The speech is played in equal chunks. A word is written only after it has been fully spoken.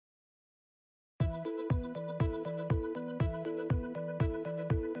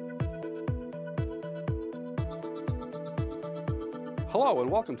Hello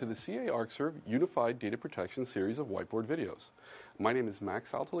and welcome to the CA Arcserve Unified Data Protection series of whiteboard videos. My name is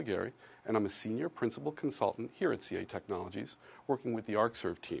Max Altalighieri and I'm a Senior Principal Consultant here at CA Technologies working with the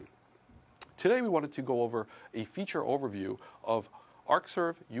Arcserve team. Today we wanted to go over a feature overview of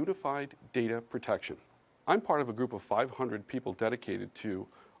Arcserve Unified Data Protection. I'm part of a group of 500 people dedicated to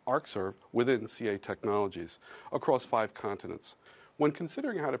Arcserve within CA Technologies across 5 continents. When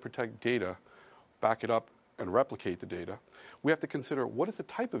considering how to protect data, back it up, and replicate the data, we have to consider what is the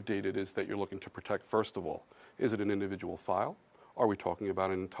type of data it is that you're looking to protect first of all. Is it an individual file? Are we talking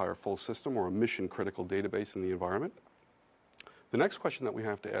about an entire full system or a mission-critical database in the environment? The next question that we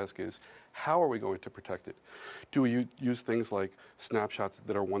have to ask is, how are we going to protect it? Do we use things like snapshots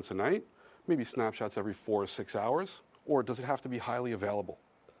that are once a night, maybe snapshots every 4 or 6 hours, or does it have to be highly available?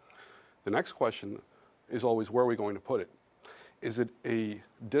 The next question is always, where are we going to put it? Is it a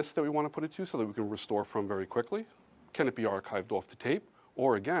disk that we want to put it to so that we can restore from very quickly? Can it be archived off the tape?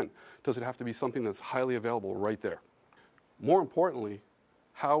 Or again, does it have to be something that's highly available right there? More importantly,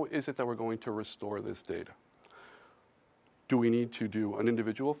 how is it that we're going to restore this data? Do we need to do an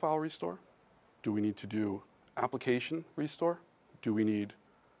individual file restore? Do we need to do application restore? Do we need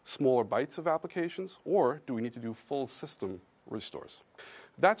smaller bytes of applications? Or do we need to do full system restores?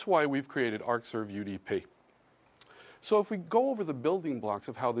 That's why we've created Arcserve UDP. So if we go over the building blocks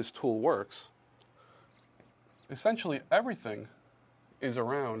of how this tool works, essentially everything is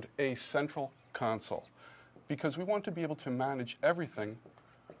around a central console because we want to be able to manage everything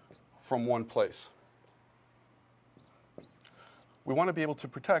from one place. We want to be able to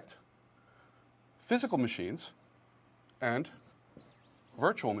protect physical machines and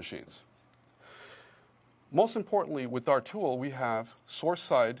virtual machines. Most importantly, with our tool, we have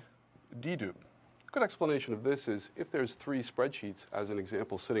source-side dedupe. Good explanation of this is if there's 3 spreadsheets, as an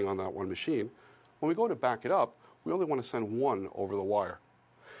example, sitting on that one machine, when we go to back it up, we only want to send one over the wire.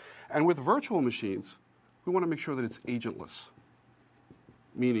 And with virtual machines, we want to make sure that it's agentless,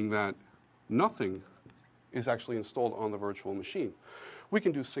 meaning that nothing is actually installed on the virtual machine. We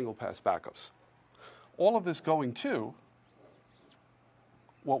can do single pass backups. All of this going to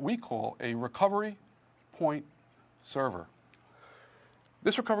what we call a recovery point server.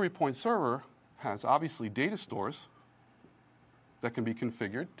 This recovery point server has obviously data stores that can be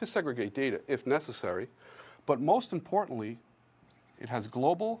configured to segregate data if necessary, but most importantly, it has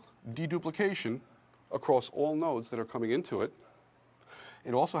global deduplication across all nodes that are coming into it.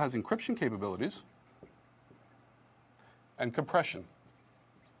 It also has encryption capabilities and compression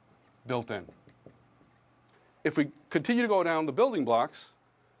built in. If we continue to go down the building blocks,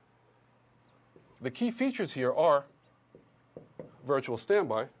 the key features here are virtual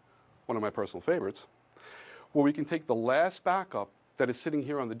standby, one of my personal favorites, where we can take the last backup that is sitting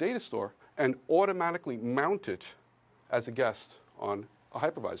here on the data store and automatically mount it as a guest on a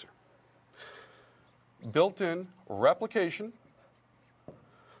hypervisor. Built-in replication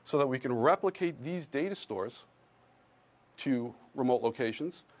so that we can replicate these data stores to remote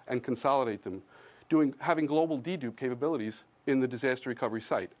locations and consolidate them, having global dedupe capabilities in the disaster recovery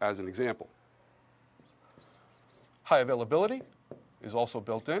site, as an example. High availability is also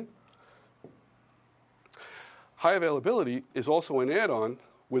built in. High availability is also an add-on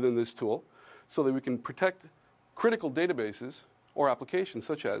within this tool so that we can protect critical databases or applications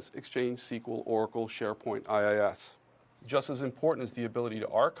such as Exchange, SQL, Oracle, SharePoint, IIS. Just as important is the ability to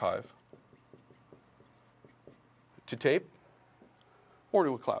archive to tape or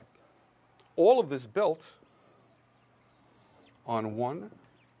to a cloud. All of this built on one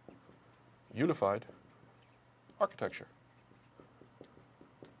unified architecture.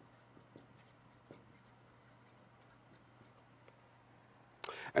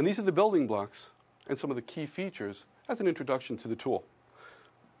 And these are the building blocks and some of the key features as an introduction to the tool.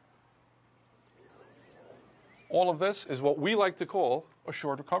 All of this is what we like to call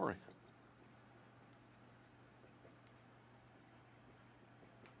assured recovery.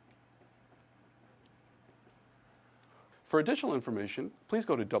 For additional information, please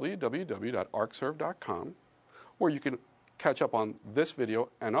go to www.arcserve.com, where you can catch up on this video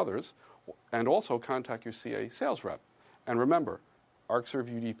and others, and also contact your CA sales rep. And remember, Arcserve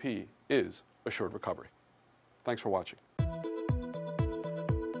UDP is assured recovery. Thanks for watching.